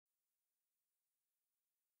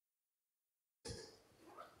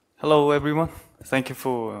Hello, everyone. Thank you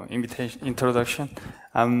for introduction.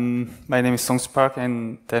 My name is Seongsu Park,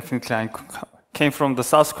 and definitely I came from the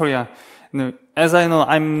South Korea. As I know,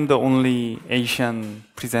 I'm the only Asian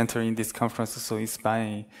presenter in this conference, so it's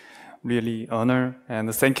my really honor.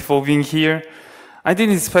 And thank you for being here. I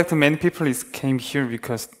didn't expect many people came here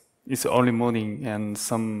because it's early morning and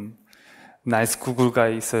some nice Google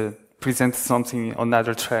guys present something on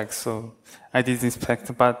another track. So I didn't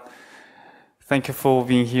expect, but thank you for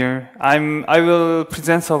being here. I will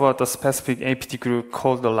present about a specific APT group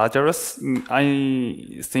called the Lazarus.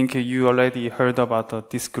 I think you already heard about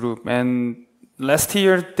this group. And last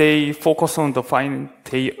year they focus on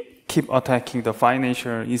they keep attacking the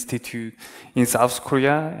financial institute in South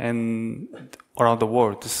Korea and around the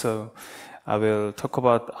world. So I will talk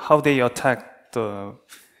about how they attack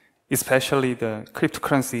especially the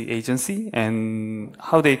cryptocurrency agency and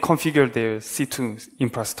how they configure their C2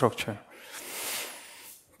 infrastructure.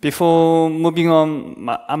 Before moving on,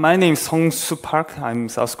 my name is Seongsu Park. I'm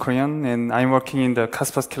South Korean, and I'm working in the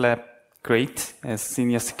Kaspersky Lab GREAT as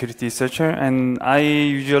senior security researcher. And I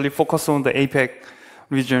usually focus on the APEC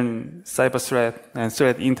region cyber threat and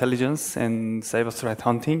threat intelligence and cyber threat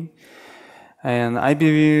hunting. And I've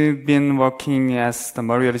been working as the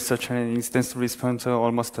malware researcher and incident response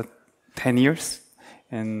almost 10 years.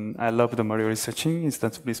 And I love the malware researching,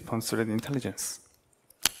 incident response, threat intelligence.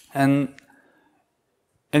 And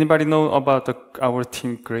anybody know about our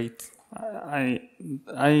team? Great. I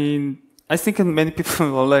think many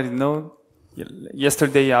people already know.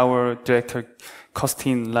 Yesterday, our director,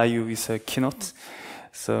 Kostin Layu, is a keynote.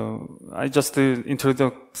 So I just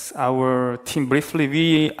introduce our team briefly.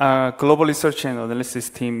 We are global research and analysis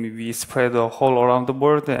team. We spread all around the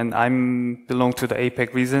world, and I belong to the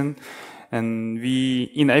APEC region. And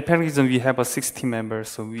in APEC region, we have 60 members,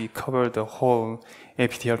 so we cover the whole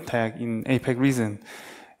APT attack in APEC region.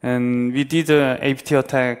 And we did APT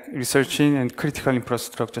attack researching and critical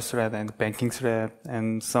infrastructure threat and banking threat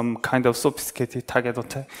and some kind of sophisticated target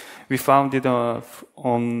attack. We found it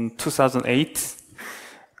on 2008.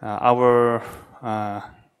 Our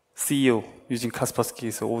CEO using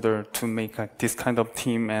Kaspersky's order to make this kind of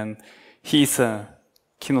team, and he's a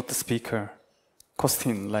keynote speaker,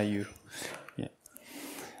 Kostin Layu. Yeah.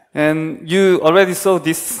 And you already saw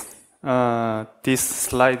this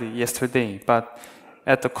slide yesterday, but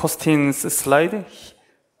at the Kostin's slide,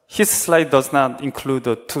 his slide does not include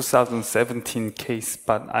the 2017 case,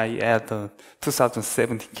 but I add the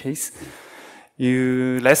 2017 case.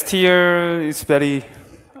 Last year it's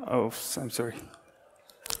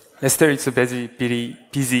Last year it's a very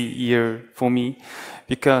busy year for me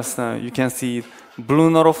because you can see Blue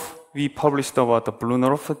North. We published about the Blue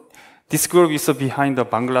North. This group is behind the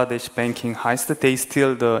Bangladesh banking heist. They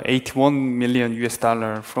steal the $81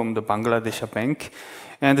 million from the Bangladesh bank.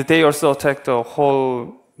 And they also attacked the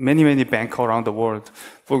many banks around the world.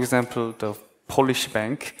 For example, the Polish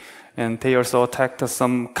bank. And they also attacked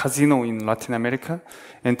some casino in Latin America.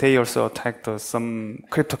 And they also attacked some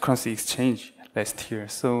cryptocurrency exchange last year.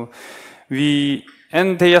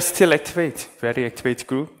 And they are still very activate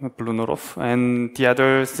group, Blue North. And the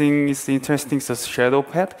other thing is interesting is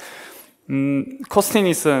Shadowpad. Kostin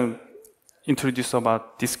is introduced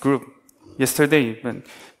about this group yesterday. But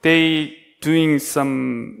they doing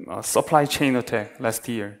some supply chain attack last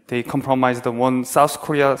year. They compromised one South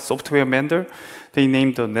Korea software vendor. They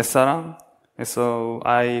named the Nesaram. And so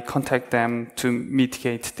I contact them to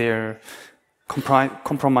mitigate their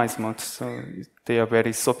compromisement. So they are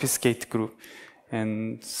very sophisticated group.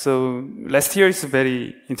 And so last year is a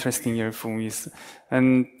very interesting year for me.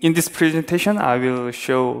 And in this presentation, I will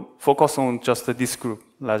focus on just this group,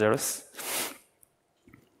 Lazarus.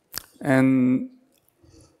 And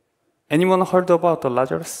anyone heard about the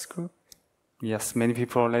Lazarus group? Yes, many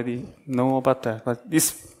people already know about that. But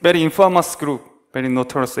it's very infamous group, very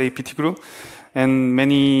notorious APT group. And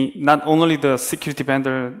not only the security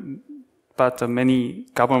vendor, but many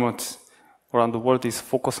governments around the world is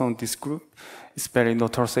focused on this group. It's very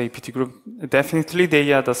notorious APT group. Definitely,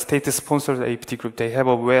 they are the state-sponsored APT group. They have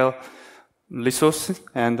a resources,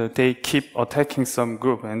 and they keep attacking some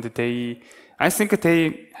group. And I think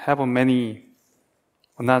they have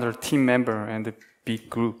another team member and big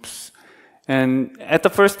groups. And at the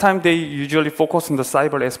first time, they usually focus on the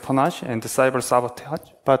cyber espionage and the cyber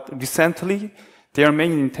sabotage. But recently, their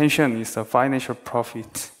main intention is the financial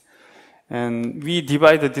profit. And we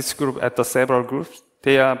divided this group at the several groups.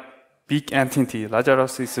 They are big entity.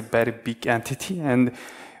 Lazarus is a very big entity, and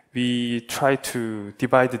we try to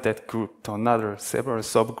divide that group to several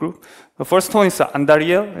subgroup. The first one is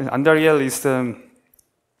Andariel. Andariel is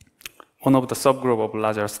one of the subgroup of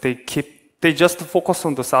Lazarus. They keep they just focus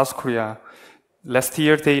on the South Korea. Last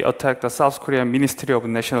year, they attacked the South Korea Ministry of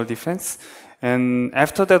National Defense. And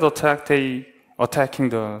after that attack, they attacking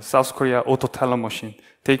the South Korea auto teller machine.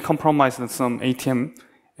 They compromised some ATM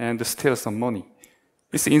and steal some money.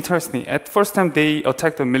 It's interesting. At first time, they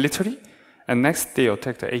attacked the military, and next they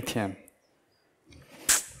attacked the ATM.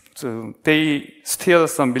 So they steal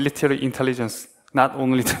some military intelligence. Not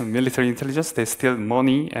only the military intelligence, they steal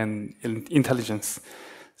money and intelligence.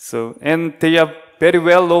 So, and they are very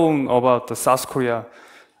well known about the South Korea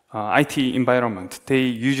IT environment. They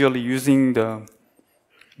usually using the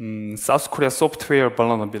South Korea software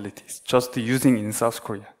vulnerabilities, just using in South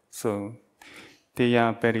Korea. So they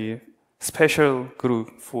are very special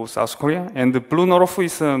group for South Korea. And the Blue North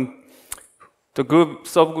is the group,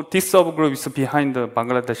 this subgroup is behind the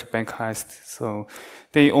Bangladesh bank heist. So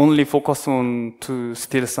they only focus on to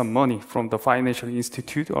steal some money from the financial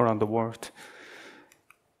institute around the world.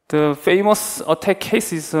 The famous attack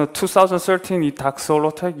case is 2013 Dark Soul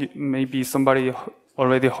attack. Maybe somebody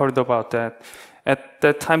already heard about that. At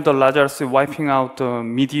that time, the Lazarus wiping out the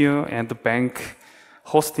media and the bank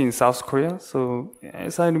host in South Korea. So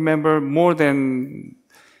as I remember, more than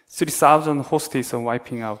 3,000 hosts are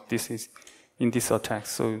wiping out in this attack.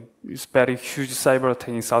 So it's very huge cyber attack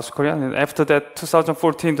in South Korea. And after that,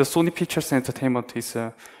 2014, the Sony Pictures Entertainment is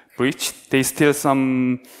breached. They steal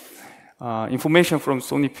some information from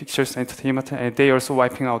Sony Pictures Entertainment, and they also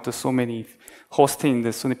wiping out so many hosts in the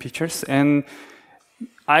Sony Pictures. And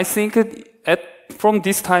I think from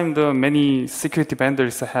this time, the many security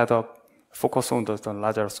vendors had a focus on the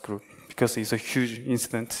Lazarus group because it's a huge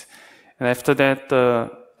incident. And after that,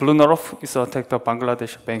 the Blue North is attacked the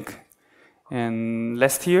Bangladesh bank. And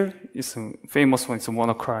last year, it's a famous one, it's a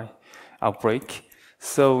WannaCry outbreak.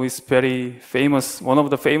 So it's very famous, one of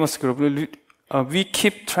the famous groups. We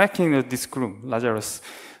keep tracking this group, Lazarus.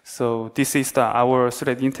 So this is our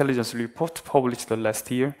threat intelligence report published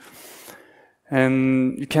last year.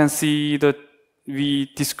 And you can see that we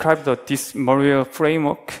described this malware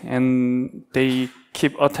framework, and they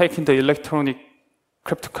keep attacking the electronic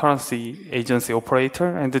cryptocurrency agency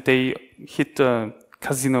operator, and they hit the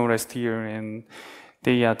casino last year, and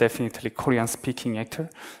they are definitely Korean-speaking actor.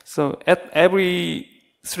 So at every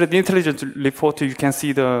threat intelligence report, you can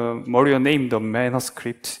see the malware name, the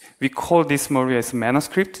manuscript. We call this malware as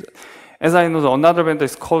manuscript. As I know, another vendor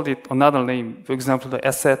is called it another name. For example, the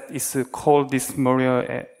asset is called this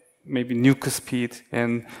malware maybe nuke speed,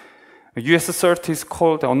 and US cert is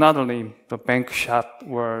called another name, the bank shot,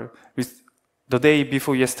 where the day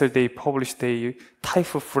before yesterday published a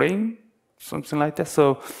type of frame, something like that.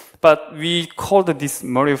 So, but we called this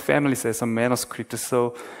malware families as a manuscript.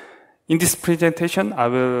 So in this presentation, I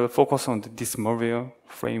will focus on this malware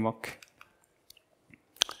framework.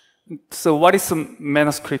 So what is a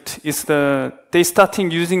manuscript? They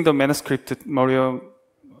starting using the manuscript malware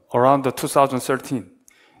around 2013.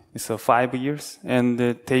 It's 5 years, and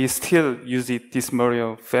they still use this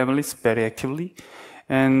malware families very actively.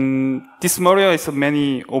 And this malware is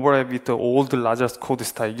many overlap with the old Lazarus code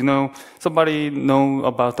style. You know, somebody know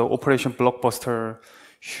about the Operation Blockbuster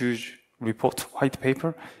huge report, white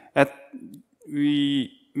paper.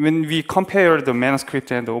 When we compare the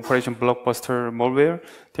manuscript and the Operation Blockbuster malware,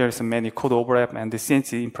 there is many code overlap and the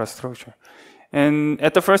CNC infrastructure. And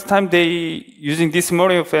at the first time, they using this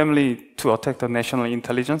malware family to attack the national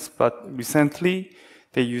intelligence, but recently,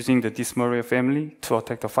 they using this malware family to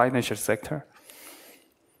attack the financial sector.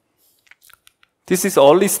 This is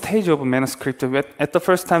early stage of manuscript. At the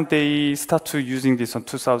first time, they start to using this in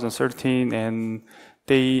 2013, and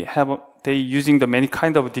they using the many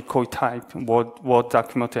kind of decoy type, Word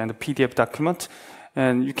document and PDF document.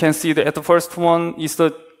 And you can see that at the first one is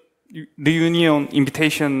the reunion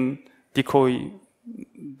invitation decoy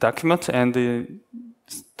document, and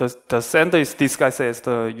the sender is disguised as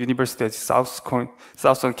the University of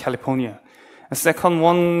Southern California. The second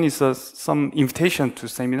one is some invitation to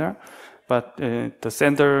seminar, but the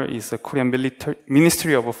sender is the Korean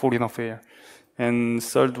Ministry of Foreign Affairs. And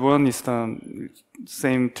third one is the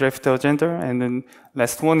same draft agenda, and then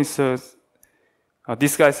last one is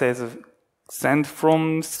disguised as sent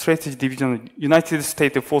from Strategy Division, United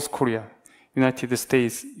States Force Korea. United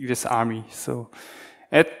States, US Army. So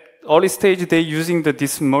at early stage, they using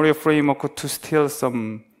this malware framework to steal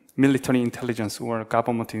some military intelligence or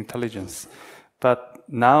government intelligence. But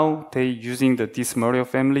now they using this malware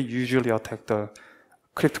family usually attack the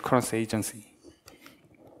cryptocurrency agency.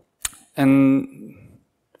 And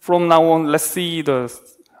from now on, let's see the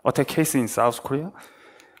attack case in South Korea.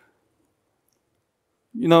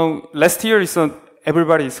 You know, last year is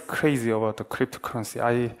everybody is crazy about the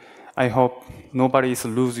cryptocurrency. I hope nobody is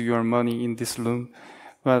losing your money in this room.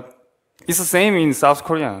 But it's the same in South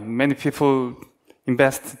Korea. Many people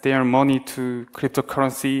invest their money to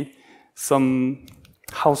cryptocurrency. Some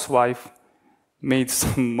housewife made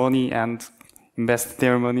some money and invest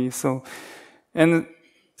their money. So, and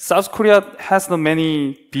South Korea has the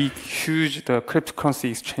many big, huge the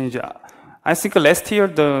cryptocurrency exchange. I think last year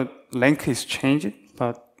the rank is changed,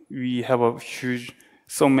 but we have a huge,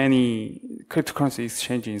 so many cryptocurrency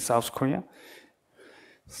exchange in South Korea.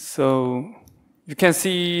 So you can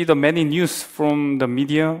see the many news from the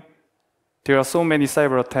media. There are so many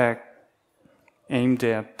cyber attacks aimed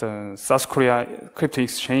at the South Korea crypto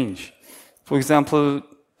exchange. For example,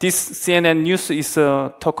 this CNN news is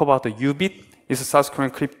talk about the Ubit. It's a South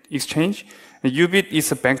Korean crypto exchange. And Ubit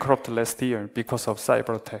is bankrupt last year because of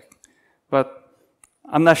cyber attack. But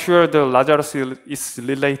I'm not sure the Lazarus is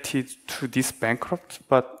related to this bankrupt.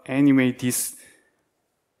 But anyway, this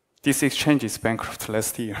exchange is bankrupt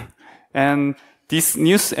last year. And this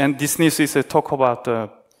news is a talk about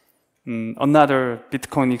another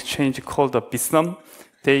Bitcoin exchange called the Bitsum.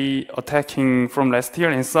 They attacking from last year,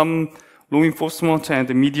 and some law enforcement and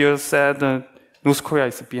the media said North Korea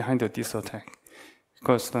is behind this attack.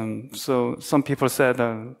 Because so some people said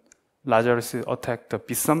Lazarus attacked the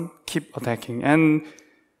Bitsum, keep attacking. And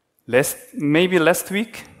maybe last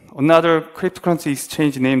week, another cryptocurrency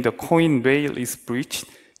exchange named the Coin Rail is breached.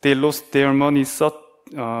 They lost their money,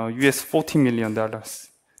 US $40 million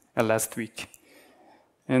last week.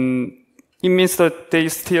 And it means that they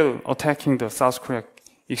still attacking the South Korea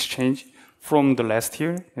exchange from the last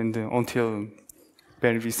year and until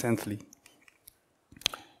very recently.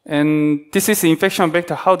 And this is the infection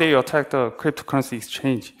vector, how they attack the cryptocurrency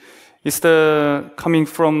exchange. It's coming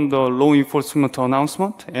from the law enforcement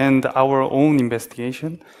announcement and our own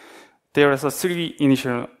investigation. There is 3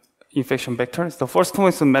 initial infection vectors. The first one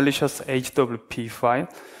is a malicious HWP file.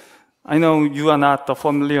 I know you are not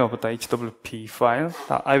familiar with the HWP file.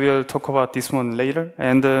 I will talk about this one later.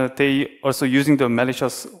 And they also using the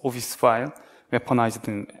malicious Office file, weaponized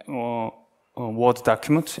Word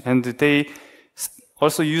document. And they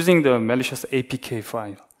also using the malicious APK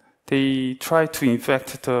file. They try to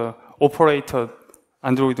infect the operator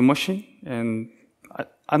Android machine. And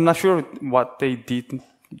I'm not sure what they did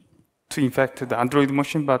to infect the Android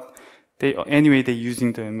machine, but anyway, they're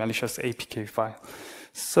using the malicious APK file.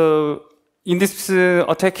 So in this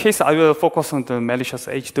attack case, I will focus on the malicious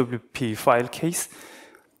HWP file case.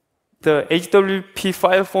 The HWP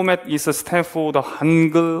file format is a stand for the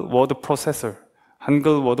Hangul word processor.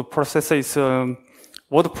 Hangul word processor is a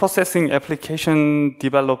word processing application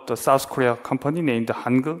developed a South Korea company named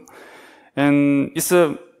Hangul. And it's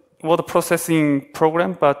a word processing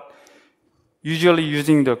program, but usually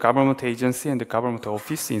using the government agency and the government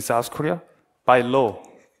office in South Korea by law.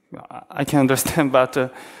 I can understand,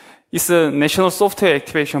 but it's a national software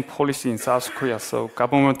activation policy in South Korea. So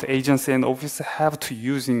government agency and office have to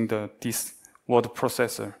using this word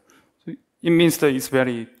processor. So it means that it's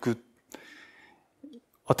very good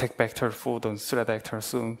attack vector for the threat actor.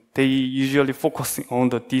 So they usually focus on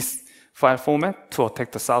this file format to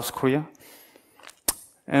attack the South Korea.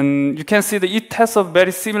 And you can see that it has a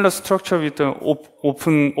very similar structure with the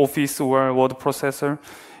open office or word processor.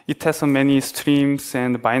 It has many streams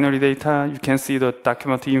and binary data. You can see the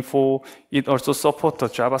document info. It also supports the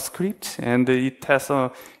JavaScript, and it has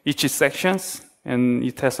each sections, and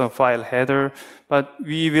it has a file header. But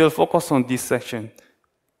we will focus on this section.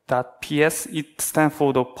 .ps, it stands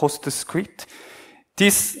for the PostScript.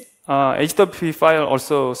 This HWP file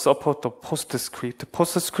also supports the PostScript.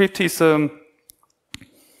 PostScript is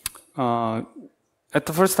at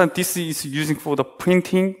the first time, this is using for the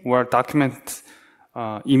printing or document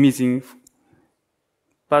imaging.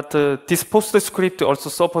 But this PostScript also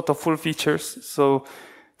supports the full features. So,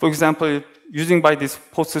 for example, using by this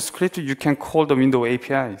PostScript, you can call the window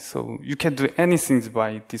API. So you can do anything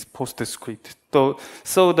by this PostScript.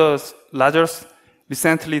 So the Lazarus,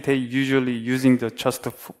 recently they usually using just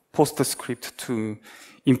the PostScript to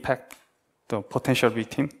impact the potential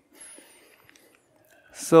victim.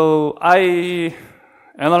 So I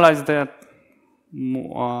analyzed that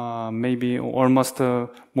maybe almost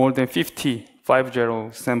more than 50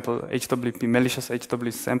 sample HWP, malicious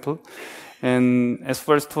HWP sample. And as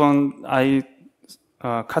first one, I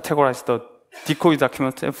categorized the decoy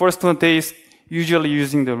document. And first one, they is usually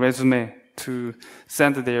using the resume to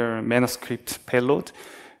send their manuscript payload.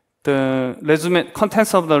 The resume,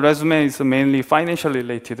 contents of the resume is mainly financial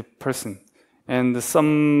related person. And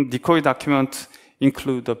some decoy documents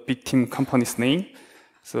include the victim company's name.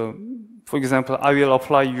 So For example, I will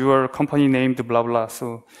apply your company name to blah blah.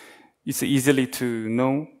 So it's easily to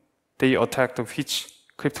know they attacked which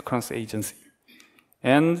cryptocurrency agency.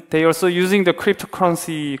 And they also using the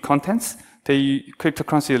cryptocurrency contents,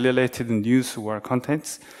 cryptocurrency related news or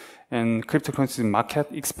contents, and cryptocurrency market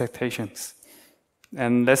expectations.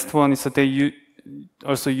 And last one is that they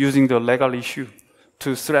also using the legal issue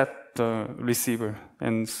to threat the receiver.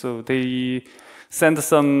 And so they send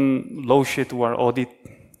some law sheet or audit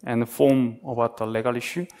and form about the legal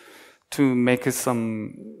issue to make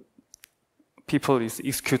some people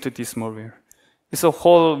execute this malware. It's a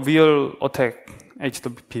whole real attack,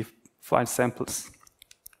 HTTP file samples.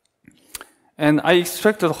 And I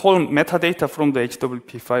extracted the whole metadata from the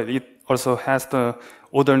HTTP file. It also has the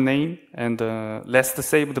order name and last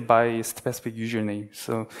saved by specific username.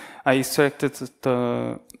 So I extracted just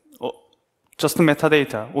the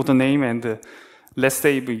metadata, order name and last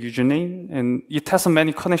saved username. And it has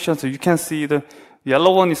many connections. So you can see the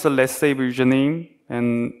yellow one is the last saved username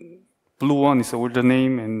and blue one is the order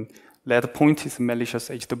name and red point is malicious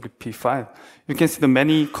HTTP file. You can see the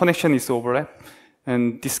many connections overlap.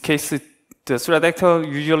 And this case, the threat actor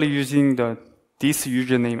usually using this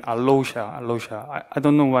username Alosha. I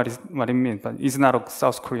don't know what it means, but it's not a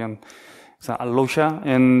South Korean. It's Alosha,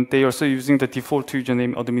 and they also using the default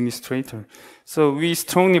username administrator. So we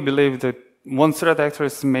strongly believe that one threat actor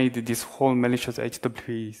has made this whole malicious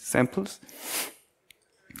HTTP samples.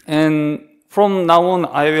 And from now on,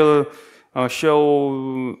 I will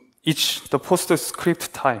show the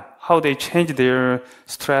PostScript type, how they change their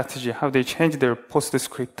strategy, how they change their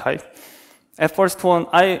PostScript type. At first one,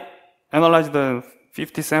 I analyzed the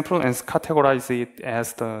 50 sample and categorize it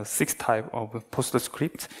as the 6 type of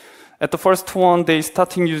PostScript. At the first one, they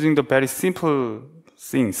starting using the very simple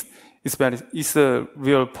things. It's a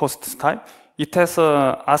real post type. It has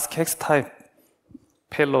a ASCII type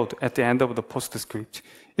payload at the end of the PostScript.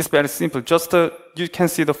 It's very simple. Just you can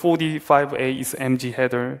see the 45A is MG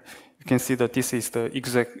header. You can see that this is the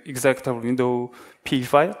exact window P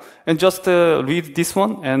file. And just read this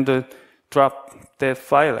one and drop that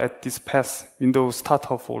file at this path Windows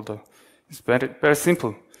starter folder. It's very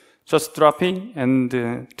simple. Just dropping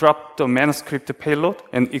and drop the manuscript payload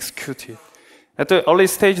and execute it. At the early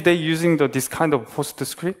stage, they're using this kind of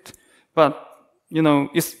PostScript, but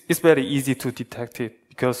it's very easy to detect it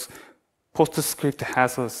because PostScript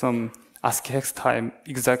has some ASCII type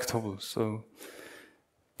executable. So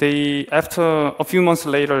after a few months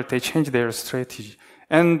later, they changed their strategy.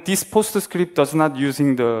 And this PostScript does not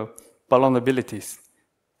using the vulnerabilities.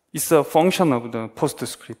 It's a function of the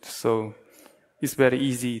PostScript, so it's very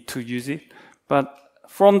easy to use it. But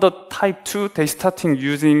from the type 2, they starting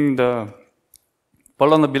using the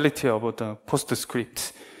vulnerability of the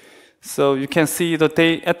PostScript. So you can see that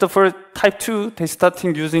at the first type 2, they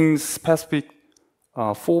starting using specific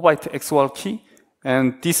 4-byte XOR key.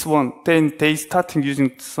 And this one, then they starting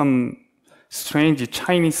using some strange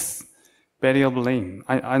Chinese variable name.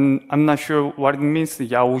 I'm not sure what it means,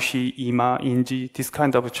 Yaoshi, Ima, Inji, this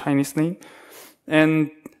kind of Chinese name. And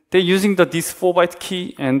they're using this 4-byte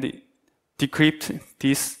key and decrypt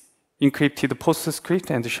this encrypted PostScript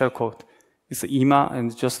and the shellcode. It's Ima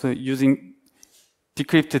and just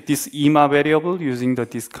decrypt this Ima variable using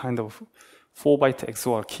this kind of 4-byte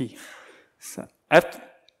XOR key. So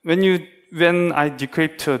when I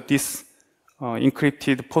decrypt this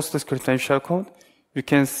encrypted PostScript and shellcode, you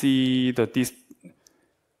can see that it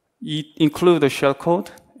includes the shellcode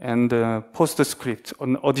and the PostScript,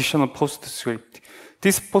 an additional PostScript.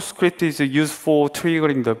 This PostScript is used for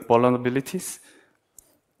triggering the vulnerabilities.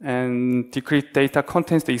 And decrypt data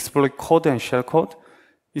contains the exploit code and shellcode.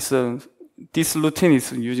 This routine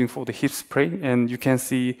is using for the heap spray, and you can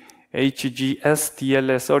see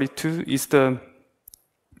HGS-DLS32 is the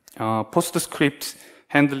PostScript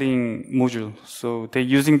handling module. So they're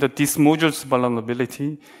using this module's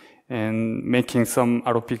vulnerability and making some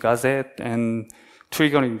ROP gazette and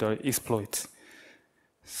triggering the exploits.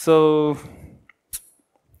 So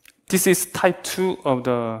this is type 2 of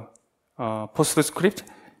the PostScript.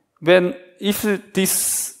 If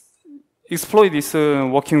this exploit is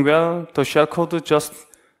working well, the shellcode just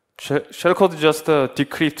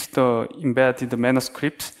decrypts the embedded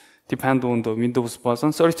manuscript depend on the Windows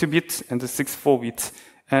version, 32-bit and 64-bit,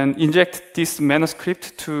 and inject this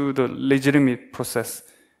manuscript to the legitimate process,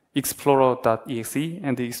 explorer.exe,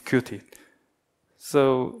 and execute it.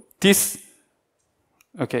 So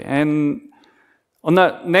and on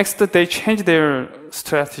the next, they change their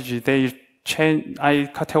strategy. I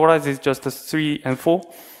categorize it just as 3 and 4,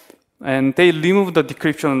 and they remove the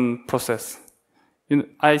decryption process.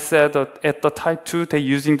 I said that at the type 2, they're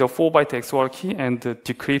using the 4-byte XOR key and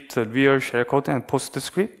decrypt the real shellcode and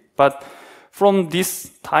PostScript. But from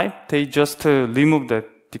this type, they just remove the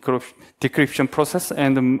decryption process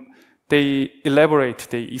and they elaborate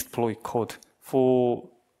the exploit code for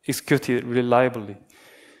executed reliably.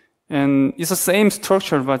 And it's the same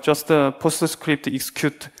structure, but just the PostScript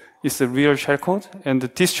execute is a real shellcode, and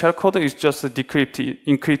this shellcode is just a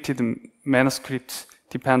encrypted manuscript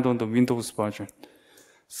depend on the Windows version.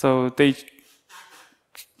 So they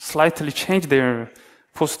slightly change their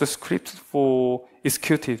PostScript for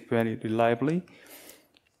executed very reliably.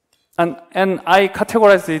 And I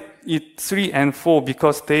categorize it 3 and 4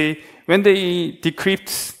 because when they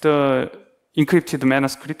decrypt the encrypted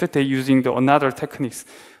manuscript, they're using another techniques.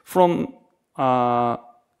 From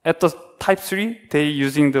at the type 3, they're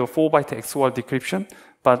using the 4-byte XOR decryption,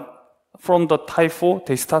 but from the type 4,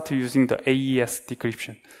 they start using the AES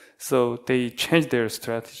decryption. So they change their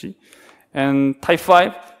strategy. And type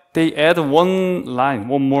 5, they add one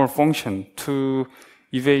more function to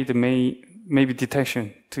evade maybe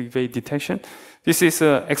detection, to evade detection. This is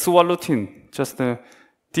a XOR routine.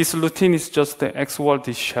 This routine is just the XOR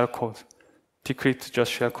this shellcode, decrypt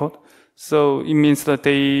just shellcode. So it means that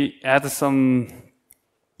they add some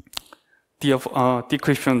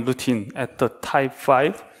decryption routine at the type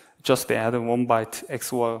 5, just they add a 1-byte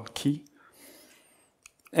XOR key.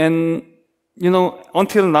 And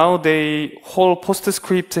until now, the whole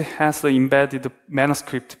PostScript has the embedded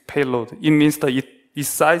manuscript payload. It means that its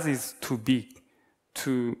size is too big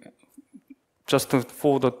for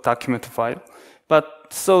the document file.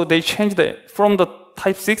 But so they changed from the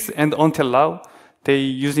type 6 and until now, they're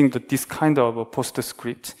using this kind of a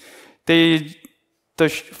PostScript. The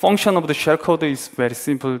function of the shellcode is very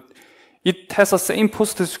simple. It has the same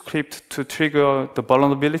PostScript to trigger the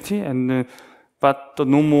vulnerability, but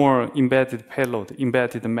no more embedded payload,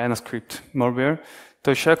 embedded manuscript malware.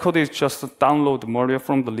 The shellcode is just download malware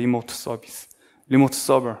from the remote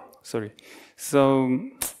server. So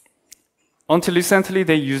until recently,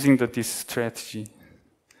 they're using this strategy.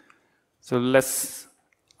 So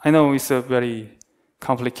I know it's a very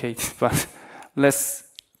complicated, but let's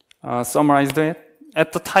summarize that.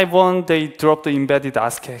 At the type 1, they drop the embedded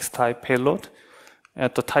ASCII type payload.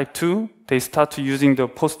 At the type 2, they start using the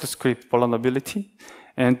PostScript vulnerability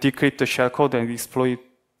and decrypt the shellcode and exploit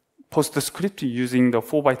PostScript using the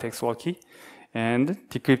 4-byte XOR key and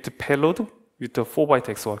decrypt the payload with the 4-byte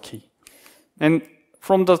XOR key. And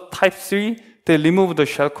from the type 3, they remove the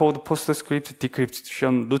shellcode PostScript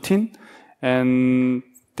decryption routine and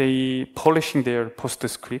they polishing their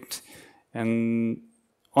PostScript. And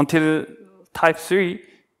until type 3,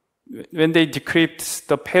 when they decrypt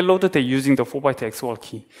the payload, they're using the 4-byte XOR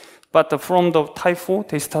key. But from the type 4,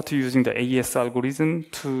 they start using the AES algorithm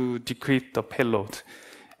to decrypt the payload.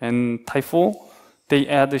 And type 4, they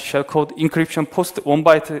add the shellcode encryption post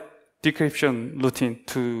 1-byte decryption routine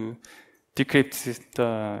to decrypt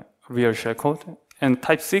the real shellcode. And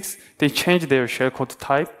type 6, they change their shellcode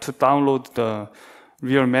type to download the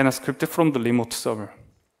real manuscript from the remote server.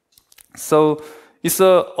 So it's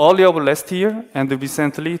early of last year, and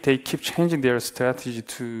recently they keep changing their strategy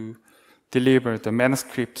to deliver the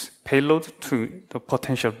manuscript payload to the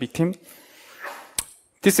potential victim.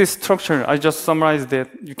 This is structure. I just summarized that.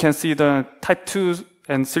 You can see the type 2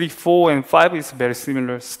 and 3, 4, and 5 is very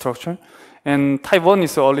similar structure. And type 1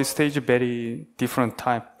 is early stage, very different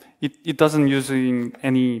type. It doesn't use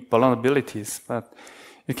any vulnerabilities, but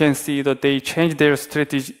you can see that they change their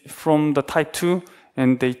strategy from the type 2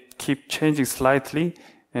 and they keep changing slightly.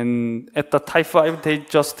 And at the type 5, they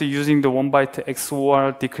just using the 1-byte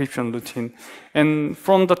XOR decryption routine. And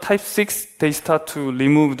from the type 6, they start to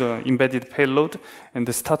remove the embedded payload and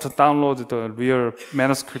they start to download the real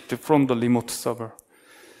manuscript from the remote server.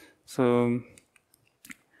 So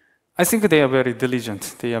I think they are very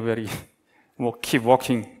diligent. They are very keep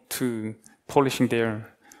working to polishing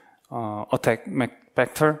their attack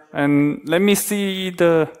vector. And let me see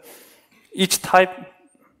each type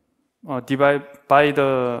divided by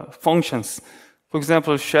the functions. For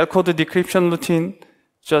example, shellcode decryption routine,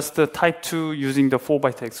 just the type 2 using the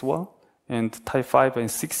 4-byte XOR, and type 5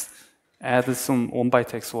 and 6 add some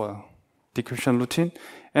 1-byte XOR decryption routine.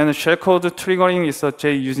 And the shellcode triggering is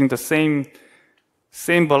using the same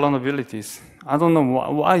vulnerabilities. I don't know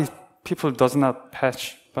why people does not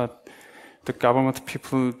patch, but the government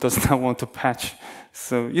people does not want to patch.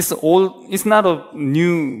 So it's not a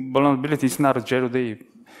new vulnerability, it's not a 0-day.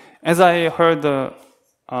 As I heard,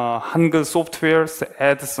 Hangul software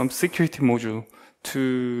add some security module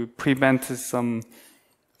to prevent some,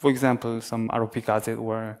 for example, some ROP gadget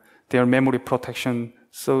or their memory protection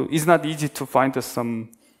So it's not easy to find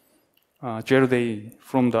some zero day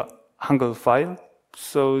from the Hangul file.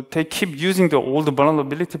 So they keep using the old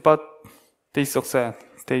vulnerability, but they succeed.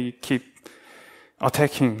 They keep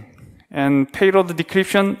attacking. And payload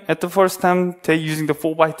decryption, at the first time, they using the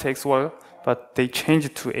 4-byte XOR, but they changed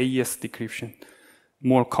it to AES decryption,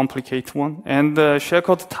 more complicated one. And the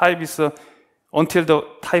shellcode type is, until the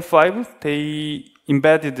type 5, they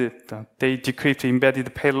embedded it, they decrypt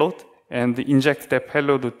embedded payload and inject that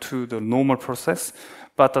payload to the normal process.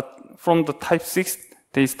 But from the type 6,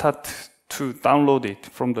 they start to download it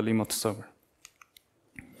from the remote server.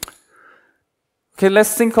 Okay,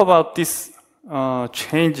 let's think about this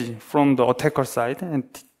change from the attacker side and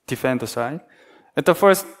defender side. At the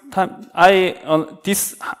first time,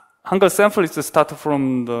 this Hangul sample is started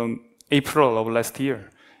from the April of last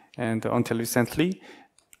year, and until recently,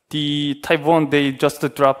 the type 1, they just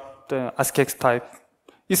dropped the ASCII type.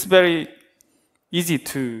 It's very easy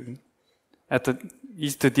to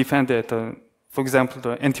defend it. For example,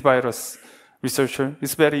 the antivirus researcher,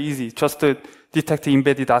 it's very easy just to detect the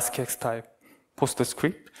embedded ASCII type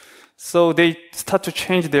PostScript. So they start to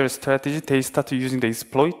change their strategy. They start using the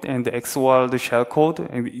exploit and the XOR, the shellcode,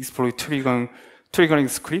 and the exploit triggering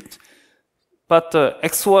script. But the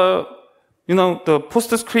XOR, the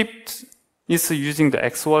PostScript is using the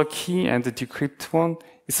XOR key, and the decrypt one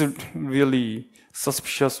is a really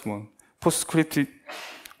suspicious one.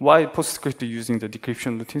 Why PostScript using the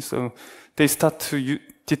decryption routine? So they start to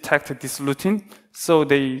detect this routine. So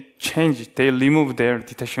they change it. They remove their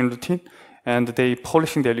detection routine, and they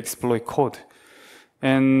polishing their exploit code.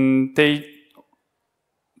 And they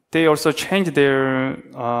also change their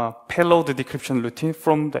payload decryption routine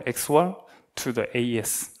from the XOR to the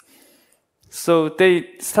AES. So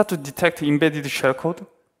they start to detect embedded shellcode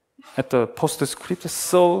at the PostScript,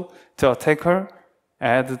 so the attacker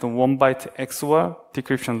add the 1-byte XOR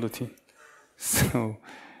decryption routine. So,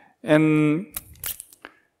 and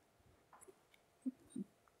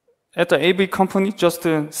at the AV company, just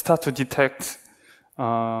start to detect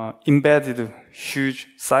embedded huge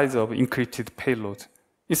size of encrypted payload.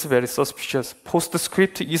 It's very suspicious.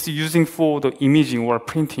 PostScript is using for the imaging or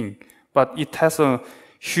printing, but it has a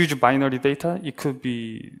huge binary data. It could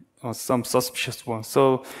be some suspicious one.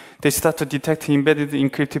 So they start to detect embedded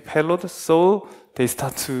encrypted payload, so they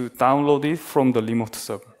start to download it from the remote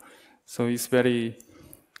server. So it's very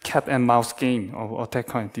cat and mouse game of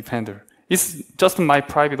attacker and defender. It's just my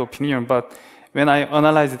private opinion, but when I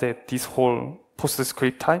analyze this whole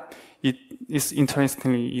PostScript type, it is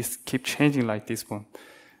interestingly, it keep changing like this one.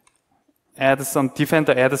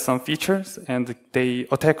 Defender add some features, and the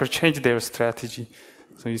attacker change their strategy.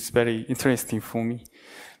 So it's very interesting for me.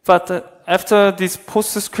 But after this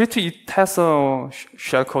PostScript, it has a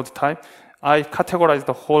shellcode type. I categorize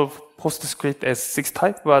the whole PostScript as 6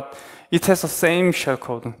 type, but it has the same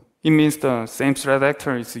shellcode. It means the same threat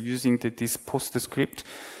actor is using this PostScript.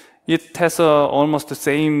 It has almost the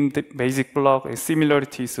same basic block.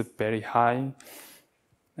 Similarity is very high.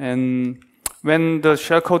 And when the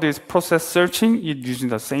shellcode is process searching, it's using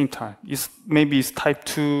the same type. Maybe it's type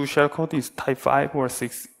 2 shellcode, it's type 5 or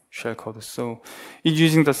 6 shellcode. So it's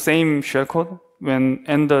using the same shellcode.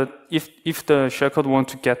 If the shellcode want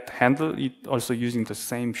to get handled, it also using the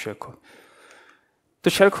same shellcode. The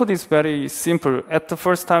shellcode is very simple. At the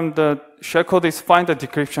first time, the shellcode is find the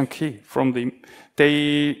decryption key from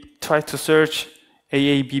they try to search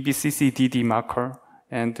AABBCCDD marker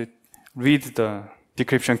and read the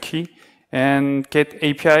decryption key and get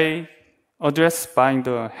API address by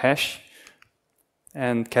the hash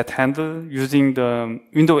and get handle using the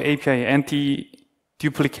window API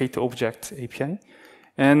anti-duplicate object API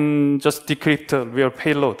and just decrypt the real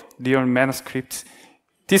payload, real manuscript.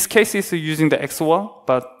 This case is using the XOR,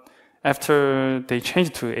 but after they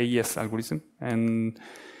changed to AES algorithm, and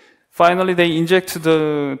finally they inject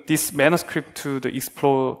this manuscript to the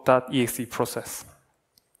explore.exe process.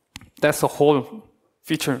 That's the whole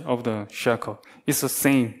feature of the shellcode. It's the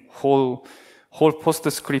same. Whole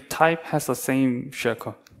PostScript type has the same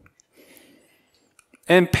shellcode.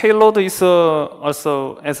 And payload is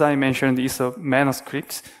also, as I mentioned, is a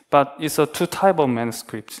manuscript, but it's a 2 type of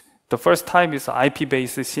manuscripts. The first type is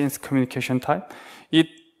IP-based CNC communication type. It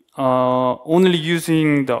only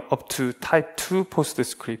using the up to type 2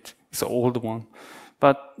 PostScript. It's an old one,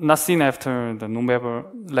 but not seen after the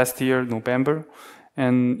last year, November.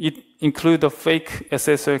 And it includes the fake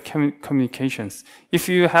SSL communications. If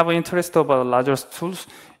you have an interest about Lazarus tools,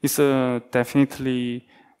 it's definitely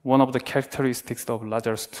one of the characteristics of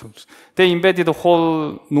Lazarus tools. They embedded the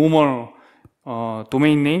whole normal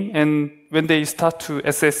domain name, and when they start to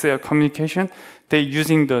SSL communication, they're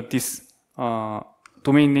using this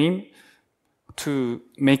domain name to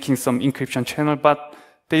making some encryption channel, but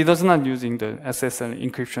they does not using the SSL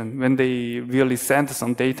encryption when they really send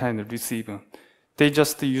some data and receive. They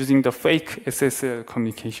just using the fake SSL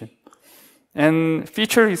communication. And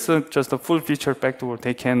feature is just a full feature backdoor.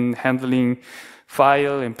 They can handling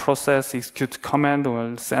file and process, execute command,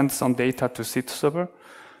 or send some data to SIT server.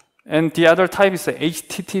 And the other type is the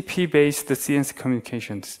HTTP-based CNC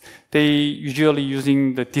communications. They usually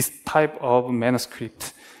using this type of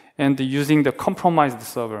manuscript and using the compromised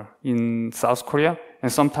server in South Korea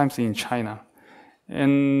and sometimes in China.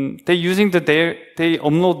 And they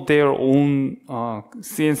upload their own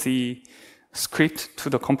CNC script to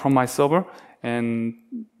the compromised server. And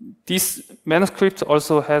this manuscript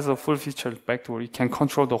also has a full feature backdoor. It can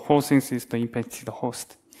control the whole thing since the impacted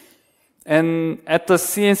host. And at the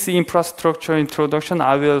CNC infrastructure introduction,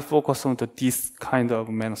 I will focus on this kind of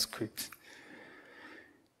manuscript.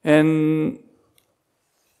 And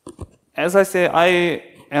as I say, I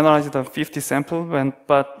analyzed the 50 samples,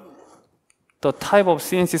 but the type of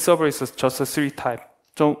CNC server is just a 3 type.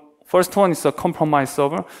 So first one is a compromised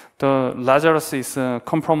server. The Lazarus is a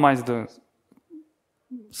compromised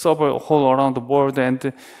server all around the world,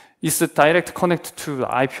 and it's a direct connect to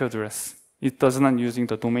the IP address. It does not using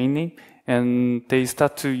the domain name, and they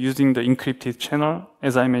start to using the encrypted channel,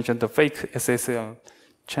 as I mentioned, the fake SSL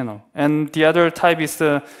channel. And the other type is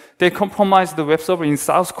they compromise the web server in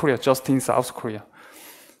South Korea, just in South Korea.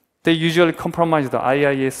 They usually compromise the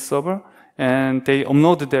IIS server, and they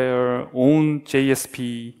upload their own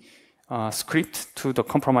JSP script to the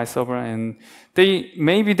compromised server, and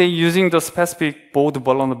maybe they using the specific board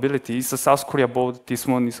vulnerability. It's a South Korea board. This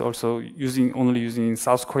one is also only using in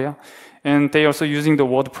South Korea, and they also using the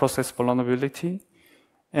word process vulnerability.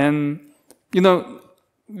 And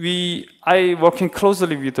I working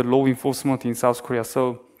closely with the law enforcement in South Korea.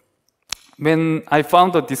 So when I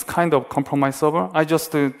found this kind of compromised server, I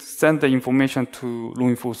just send the information to law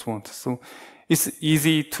enforcement. So it's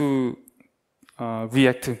easy to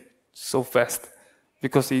react so fast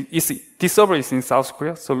because this server is in South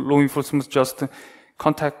Korea. So law enforcement just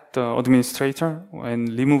contact the administrator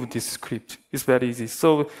and remove this script. It's very easy.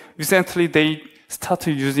 So recently they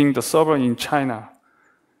started using the server in China.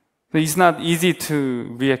 It's not easy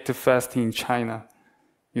to react fast in China.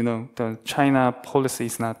 The China policy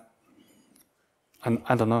is not,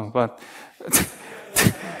 I don't know, but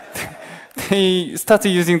they started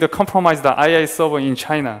using the compromised II server in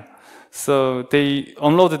China. So they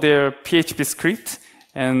unload their PHP script,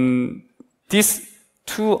 and these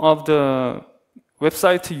two of the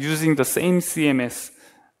websites using the same CMS.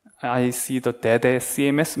 I see the DEDE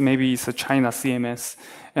CMS, maybe it's a China CMS,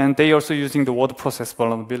 and they also using the word process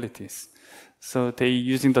vulnerabilities. So they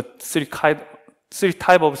using the three type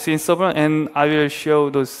of CNC server, and I will show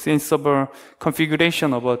the CNC server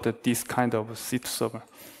configuration about this kind of C2 server.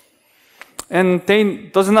 And they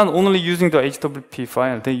does not only using the HWP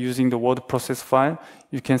file, they using the word process file.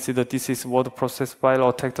 You can see that this is word process file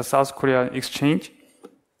attack the South Korea exchange.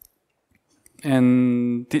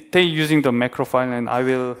 And they using the macro file, and I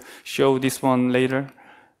will show this one later.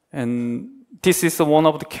 And this is one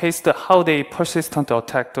of the cases how they persistently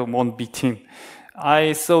attack the one big team.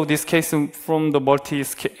 I saw this case from the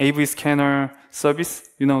multi-AV scanner service,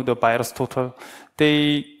 the virus total.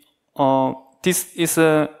 This is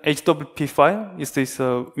a HWP file. It's this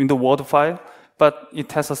window word file, but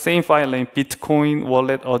it has the same file name, Bitcoin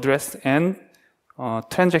wallet address, and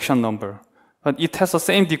transaction number. But it has the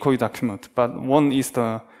same decoy document, but one is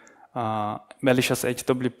the malicious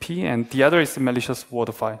HWP, and the other is the malicious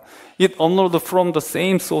word file. It uploaded from the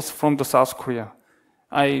same source from the South Korea.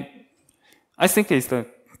 I think it's the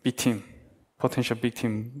big team, potential big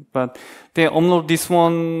team, but they upload this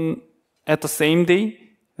one at the same day,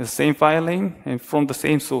 the same file name, and from the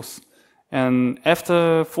same source. And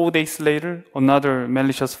after 4 days later, another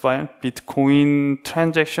malicious file, Bitcoin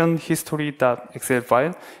transaction history.xl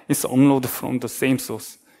file, is uploaded from the same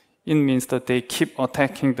source. It means that they keep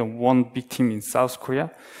attacking the one big team in South Korea.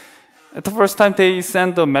 At the first time, they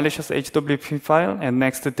send the malicious HWP file, and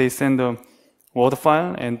next they send the word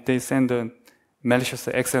file, and they send the malicious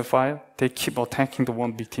Excel file. They keep attacking the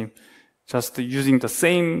one big team, just using the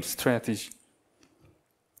same strategy.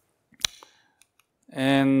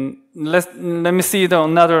 And let me see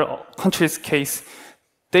another country's case.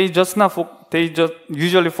 They just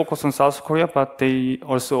usually focus on South Korea, but they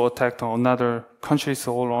also attacked another countries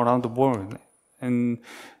all around the world. And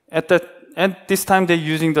at this time, they're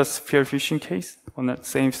using the spear phishing case, on that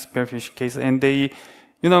same spear phishing case, and they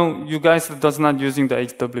you know, you guys does not using the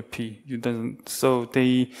HWP. You doesn't, so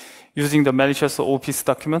they using the malicious OPC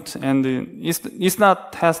document, and it's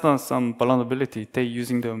not has some vulnerability. They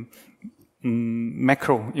using the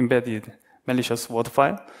macro embedded malicious Word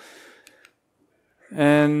file,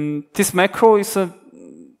 and this macro is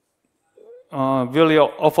really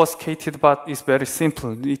obfuscated, but it's very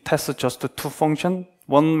simple. It has just two functions.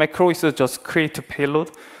 One macro is just create a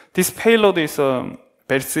payload. This payload is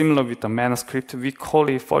very similar with the manuscript. We call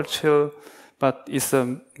it virtual, but it's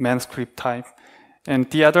a manuscript type. And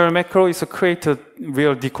the other macro is to create a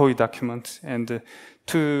real decoy document and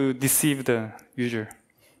to deceive the user.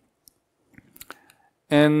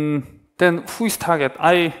 And then who is target?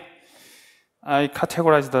 I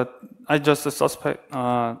categorize that. I just suspect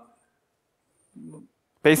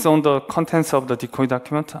based on the contents of the decoy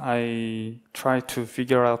document. I try to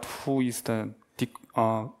figure out who is the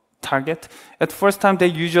target. At first time, they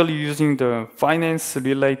usually using the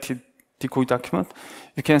finance-related decoy document.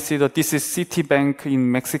 You can see that this is Citibank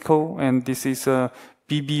in Mexico, and this is a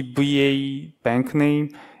BBVA bank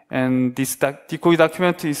name, and this decoy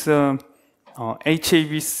document is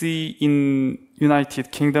HABC in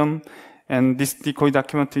United Kingdom, and this decoy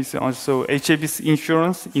document is also HABC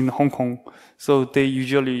Insurance in Hong Kong. So they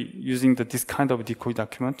usually using this kind of decoy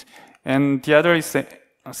document, and the other is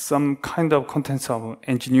some kind of contents of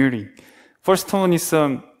engineering. First one is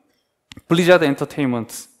Blizzard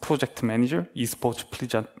Entertainment Project Manager, eSports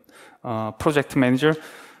Blizzard Project Manager.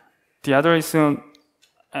 The other is from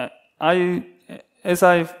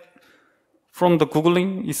the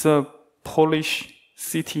Googling, is a Polish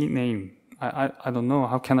city name. I don't know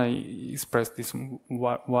how can I express this.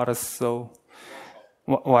 Warsaw.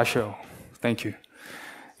 Thank you.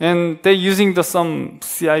 And they're using some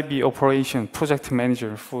CIB operation project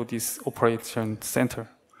manager for this operation center.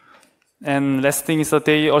 And last thing is that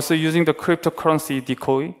they also using the cryptocurrency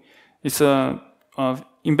decoy. It's a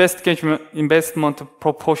investment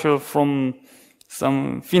proposal from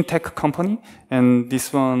some fintech company, and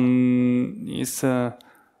this one is a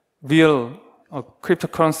real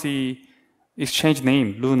cryptocurrency exchange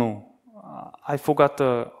name, Luno. I forgot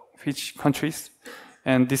which countries.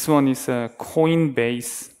 And this one is a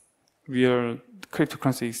Coinbase real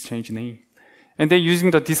cryptocurrency exchange name. And they're using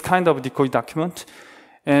this kind of decoy document.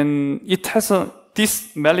 And it has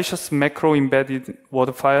this malicious macro embedded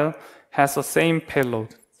Word file has the same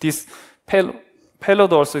payload. This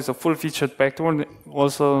payload also is a full-featured backdoor,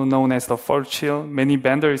 also known as the full chill. Many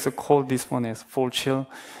vendors call this one as full chill.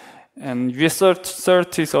 And US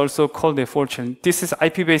cert is also called a full chill. This is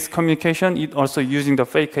IP-based communication. It also using the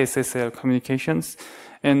fake SSL communications,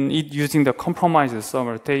 and it using the compromised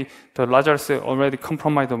server. The Lazarus already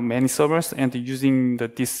compromised many servers, and using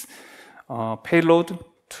this payload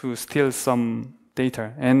to steal some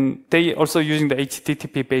data. And they also using the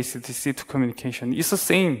HTTP-based C2 communication. It's the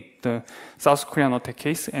same, the South Korean attack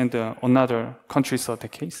case and another country's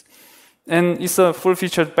attack case. And it's a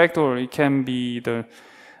full-featured backdoor. It can be the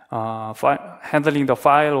handling the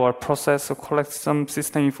file or process or collect some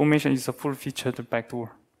system information is a full-featured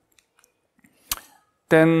backdoor.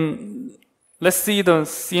 Then let's see the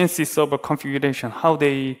CNC server configuration, how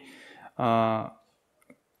they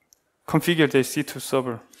configure the C2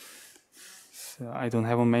 server. So I don't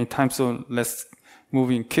have many time, so let's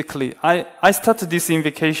move in quickly. I started this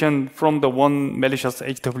invocation from the one malicious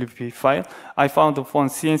HWP file. I found one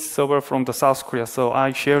CNC server from the South Korea, so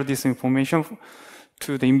I share this information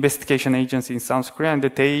to the investigation agency in South Korea, and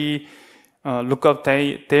they look up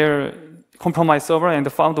their compromised server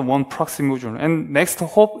and found one proxy module. And next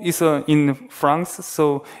hop is in France,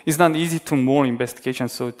 so it's not easy to more investigation.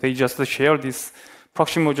 So they just share this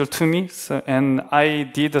proxy module to me, and I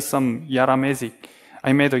did some Yara magic.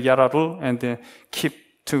 I made a Yara rule and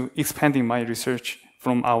keep to expanding my research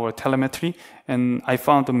from our telemetry, and I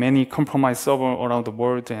found many compromised server around the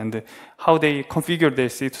world and how they configure their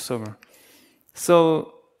C2 server.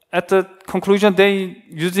 So at the conclusion, they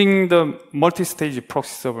using the multi-stage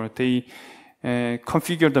proxy server. They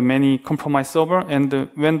configure the many compromised server, and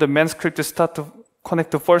when the manuscript start to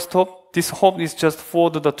connect the first hop, this hop is just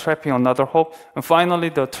forward the traffic on another hop, and finally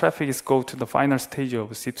the traffic is go to the final stage of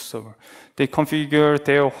C2 server. They configure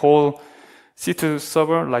their whole C2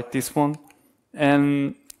 server like this one,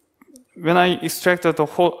 and when I extracted the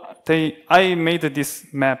whole, I made this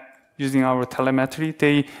map using our telemetry.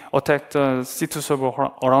 They attack the C2 server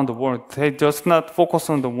around the world. They just not focus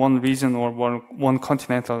on the one region or one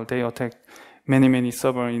continental. They attack many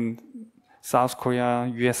servers in South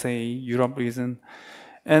Korea, USA, Europe region.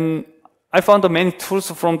 And I found many tools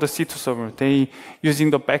from the C2 server. They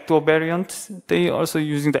using the backdoor variant. They also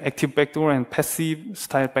using the active backdoor and passive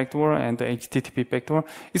style backdoor and the HTTP backdoor.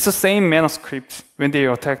 It's the same manuscript when they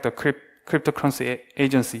attack the cryptocurrency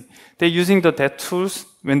agency. They're using that tools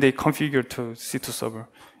when they configure to C2 server.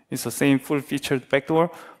 It's the same full-featured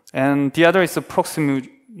backdoor. And the other is a proxy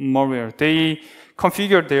malware. They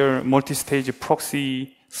configure their multi-stage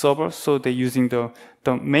proxy server, so they're using the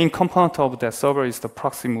main component of that server is the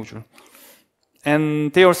proxy module.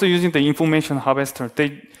 And they're also using the information harvester.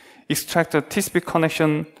 They extract the TCP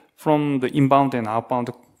connection from the inbound and outbound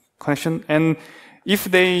connection. And if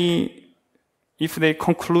they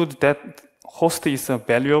conclude that host is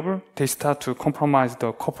valuable, they start to compromise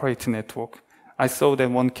the corporate network. I saw that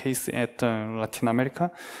one case at Latin America.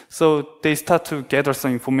 So they start to gather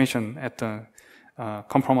some information at the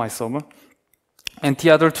compromised server. And the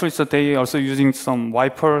other tool is that they also using some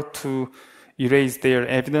wiper to erase their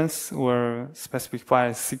evidence or specific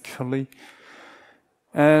files securely.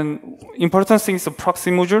 And important thing is the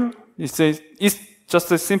proxy module. It's just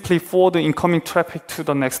simply for the incoming traffic to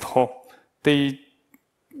the next hop. They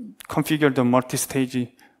configure the multi-stage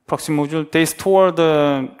proxy module. They store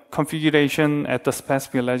the configuration at the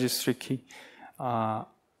specific registry key.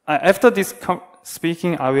 After this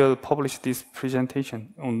speaking, I will publish this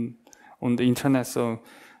presentation on the internet. So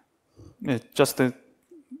just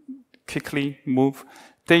quickly move.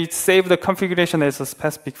 They save the configuration as a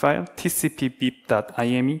specific file,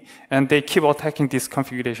 tcp-bip.ime, and they keep attacking this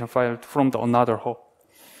configuration file from another hop.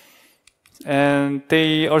 And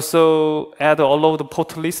they also add all of the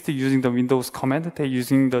port list using the Windows command. They're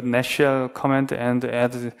using the netshell command and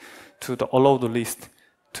add to the all of the list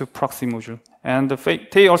to proxy module. And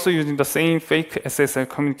they also using the same fake SSL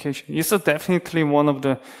communication. It's definitely one of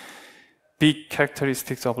the big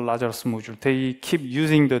characteristics of Lazarus module. They keep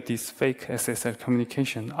using this fake SSL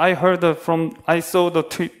communication. I saw the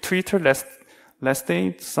Twitter last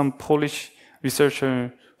day, some Polish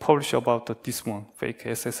researcher published about this one, fake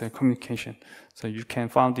SSL communication. So you can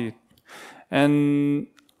find it. And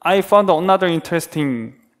I found another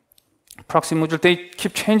interesting proxy module. They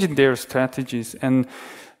keep changing their strategies. And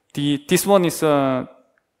this one is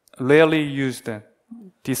rarely used,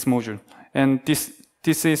 this module. And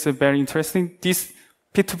this is very interesting. This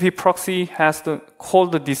P2P proxy has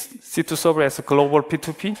called this C2 server as a global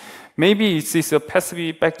P2P. Maybe it is a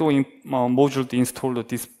passive backdoor module installed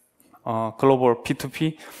this global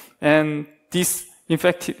P2P. And this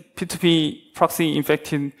P2P proxy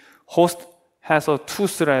infected host has two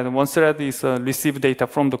threads. One thread is receive data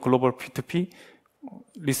from the global P2P,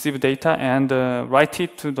 receive data and write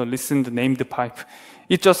it to the listened named pipe.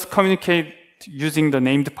 It just communicates using the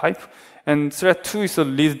named pipe. And thread 2 is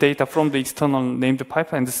read data from the external named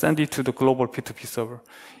pipe and send it to the global P2P server.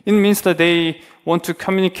 It means that they want to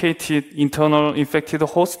communicate it internal infected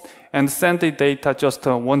host and send the data just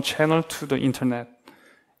one channel to the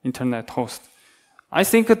internet host. I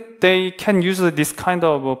think they can use this kind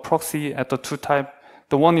of proxy at the two types.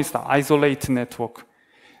 The one is the isolate network.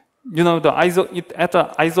 You know, at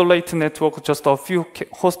the isolate network, just a few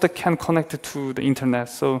hosts can connect to the internet.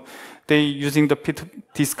 So they using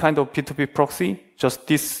this kind of P2P proxy. Just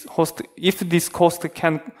this host, if this host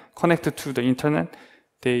can connect to the internet,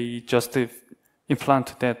 they just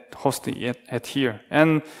implant that host at here.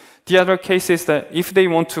 And the other case is that if they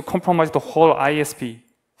want to compromise the whole ISP,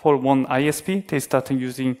 for one ISP, they start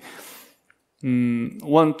using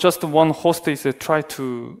just one host is try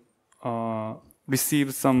to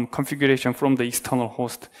receive some configuration from the external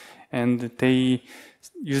host, and they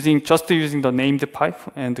using the named pipe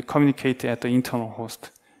and communicate at the internal host.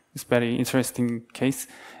 It's very interesting case.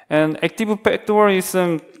 And active backdoor is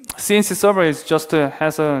CNC server is just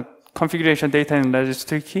has a configuration data and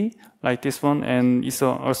registry key like this one, and it's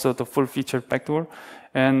also the full featured backdoor.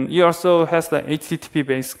 And it also has the HTTP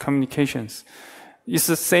based communications. It's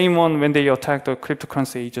the same one when they attack the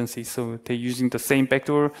cryptocurrency agency. So they're using the same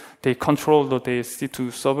backdoor. They control the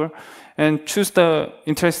C2 server. And choose the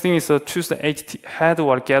head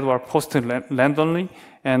or get or post randomly.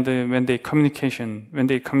 And when they communicate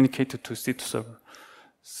to C2 server.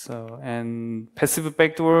 So, and passive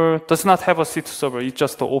backdoor does not have a C2 server. It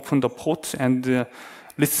just open the port and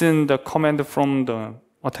listen the command from the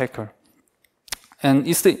attacker. And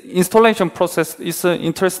it's the installation process. It's an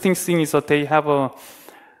interesting thing is that they have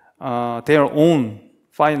their own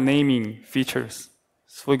file naming features.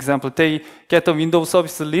 So for example, they get the Windows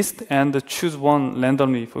service list and choose one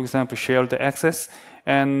randomly. For example, share the access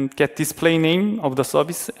and get display name of the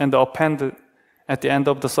service and append at the end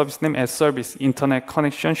of the service name as service, internet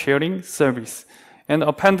connection sharing service. And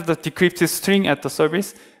append the decrypted string at the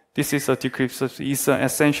service, This is a decrypt. It's an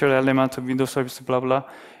essential element of Windows service, blah, blah.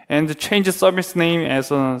 And change the service name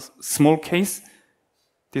as a small case,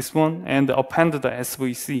 this one, and append the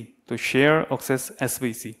SVC, to share access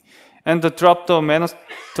SVC. And drop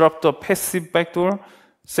the passive backdoor,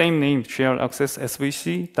 same name, share access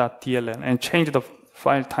svc.dll, and change the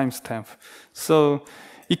file timestamp. So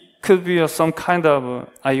it could be some kind of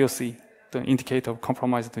IOC, the indicator of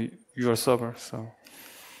compromise your server. So,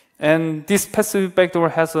 and this passive backdoor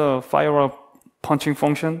has a firewall punching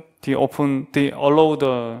function. They allow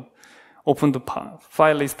the open the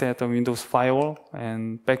file list at the Windows firewall,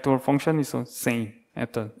 and backdoor function is the same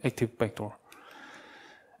at the active backdoor.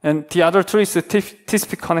 And the other tool is the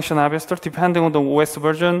TCP connection harvester. Depending on the OS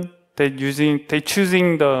version, they're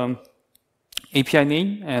choosing the API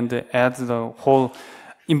name and add the whole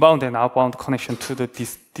inbound and outbound connection to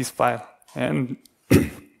this file. And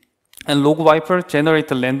and log wiper generate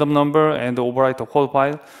the random number and overwrite the whole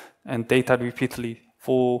file and data repeatedly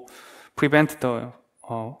for prevent the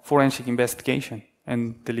forensic investigation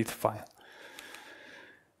and delete file.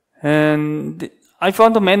 And I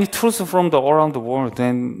found many tools from around the world,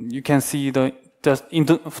 and you can see the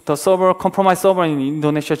server, compromised server in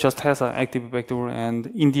Indonesia just has an active backdoor,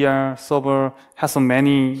 and India server has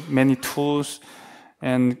many tools,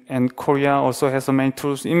 and Korea also has many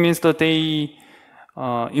tools. It means that they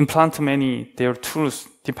implant their tools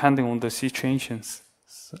depending on the situations.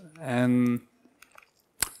 And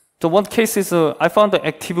the one case is I found the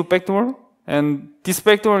active backdoor, and this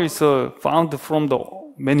backdoor is found from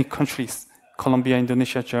many countries: Colombia,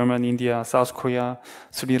 Indonesia, Germany, India, South Korea,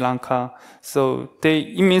 Sri Lanka. So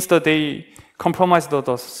it means that they compromise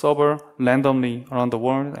the server randomly around the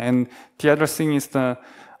world. And the other thing is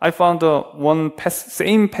I found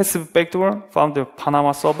same passive backdoor found the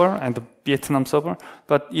Panama server and the Vietnam server,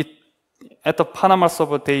 but at the Panama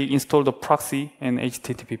server they installed the proxy and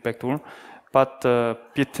HTTP backdoor. But the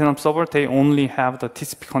Vietnam server, they only have the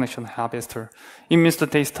TCP connection harvester. It means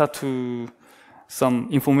that they start to some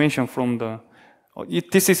information from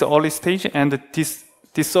this is early stage, and this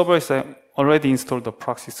server is already installed the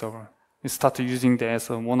proxy server. We start using that as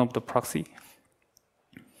one of the proxy.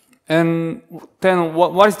 And then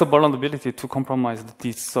what is the vulnerability to compromise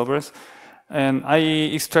these servers? And I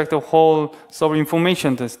extract the whole server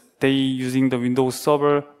information that they using the Windows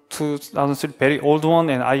Server 2003, very old one,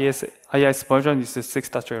 and IIS version is the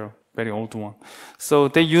 6.0, very old one. So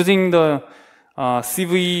they're using the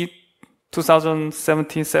CV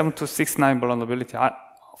 2017 7269 vulnerability.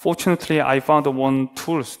 Fortunately, I found one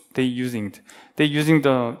tools they're using. They're using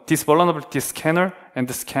this vulnerability scanner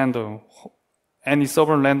and scan any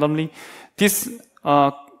server randomly. This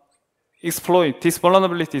this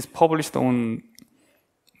vulnerability is published on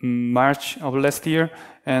March of last year,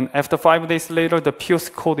 and after 5 days later, the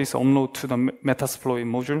POC code is uploaded to the Metasploit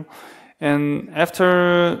module. And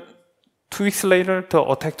after 2 weeks later, the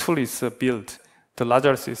attack tool is built. The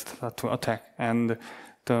Lazarus is to attack, and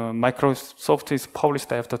the Microsoft is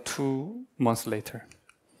published after 2 months later.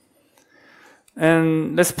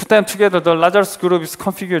 And let's put them together. The Lazarus group is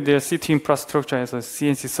configured their city infrastructure as a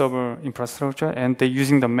CNC server infrastructure, and they're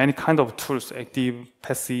using the many kind of tools, active,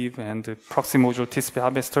 passive, and the proxy module, TCP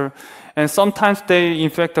harvester. And sometimes they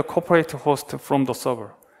infect the corporate host from the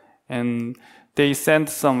server. And they send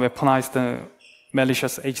some weaponized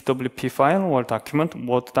malicious HWP file or document,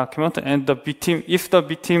 Word document, and if the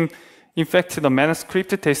victim infected the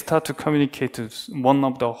manuscript, they start to communicate to one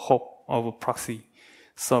of the hop of a proxy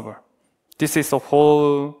server. This is a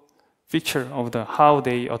whole feature of how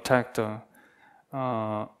they attack the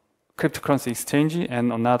cryptocurrency exchange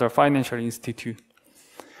and another financial institute.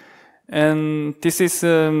 And this is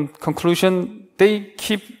conclusion. They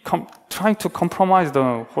keep trying to compromise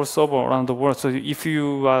the whole server around the world. So if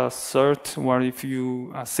you are CERT or if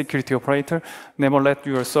you are security operator, never let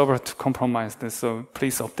your server to compromise this. So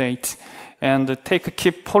please update and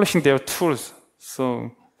keep polishing their tools.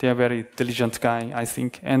 So they are very diligent guy, I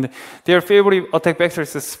think. And their favorite attack vector is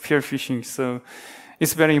spear phishing. So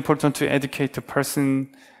it's very important to educate the person.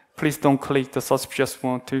 Please don't click the suspicious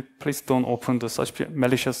one. Please don't open the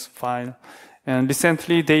malicious file. And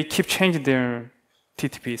recently, they keep changing their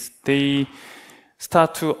TTPs. They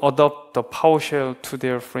start to adopt the PowerShell to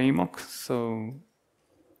their framework. So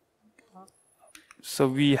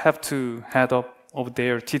we have to head up of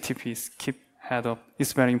their TTPs, keep head up.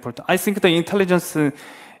 It's very important. I think the intelligence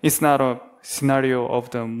is not a scenario of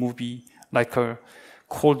the movie like a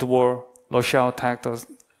Cold War, Russia attacked the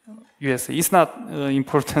USA. It's not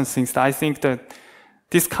important things. I think that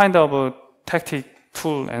this kind of a tactic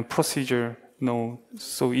tool and procedure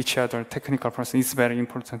so each other technical person is very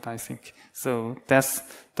important, I think. So that's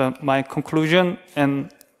my conclusion.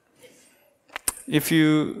 And if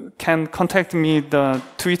you can contact me the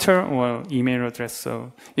Twitter or email address.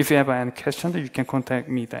 So if you have any questions, you can contact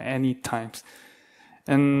me at any times.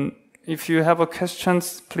 And if you have a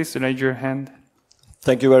questions, please raise your hand.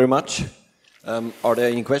 Thank you very much. Are there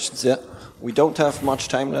any questions? Yeah, we don't have much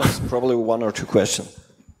time left. Probably one or two questions.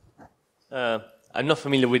 I'm not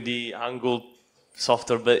familiar with the Angle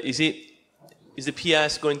software, but is the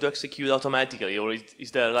PS going to execute automatically, or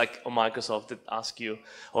is there like a Microsoft that asks you,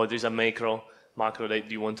 or there's a macro that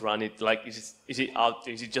you want to run it? Like, is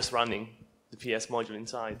it just running the PS module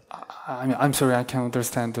inside? I'm sorry, I can't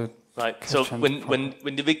understand the question. So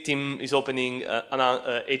when the victim is opening an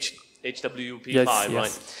HWP file,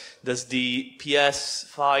 right? Does the PS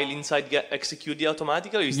file inside execute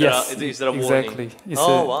automatically? Is there a warning? Exactly.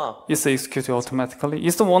 Wow. It's executed automatically.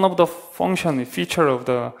 It's one of the feature of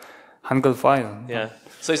the Hangul file. Yeah.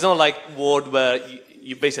 So it's not like Word where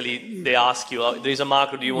you basically, they ask you, there is a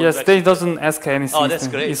macro, do you want to Yes, they doesn't ask anything. Oh, that's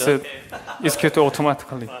great. It's executed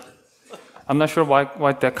automatically. I'm not sure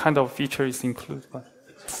why that kind of feature is included. But.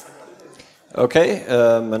 Okay,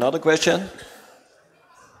 another question?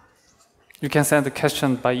 You can send the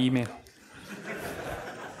question by email.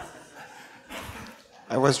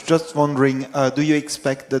 I was just wondering, do you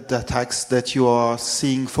expect that the attacks that you are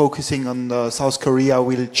seeing focusing on South Korea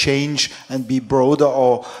will change and be broader,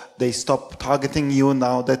 or they stop targeting you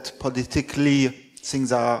now that politically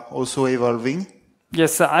things are also evolving?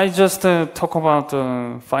 Yes, I just talk about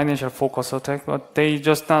financial focus attack, but they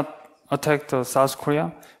just not attack South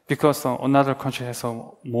Korea because another country has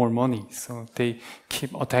more money, so they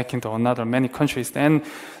keep attacking many countries, and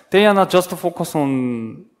they are not just focused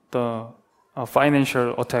on the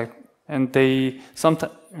financial attack, and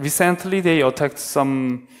recently they attacked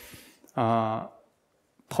some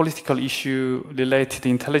political issue related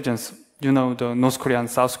intelligence. You know, the North Korea and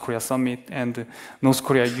South Korea summit and North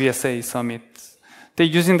Korea USA summit. They're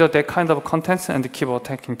using that kind of contents and keep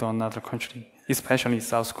attacking another country, especially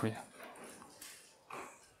South Korea.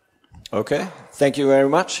 Okay, thank you very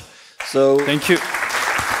much. So thank you.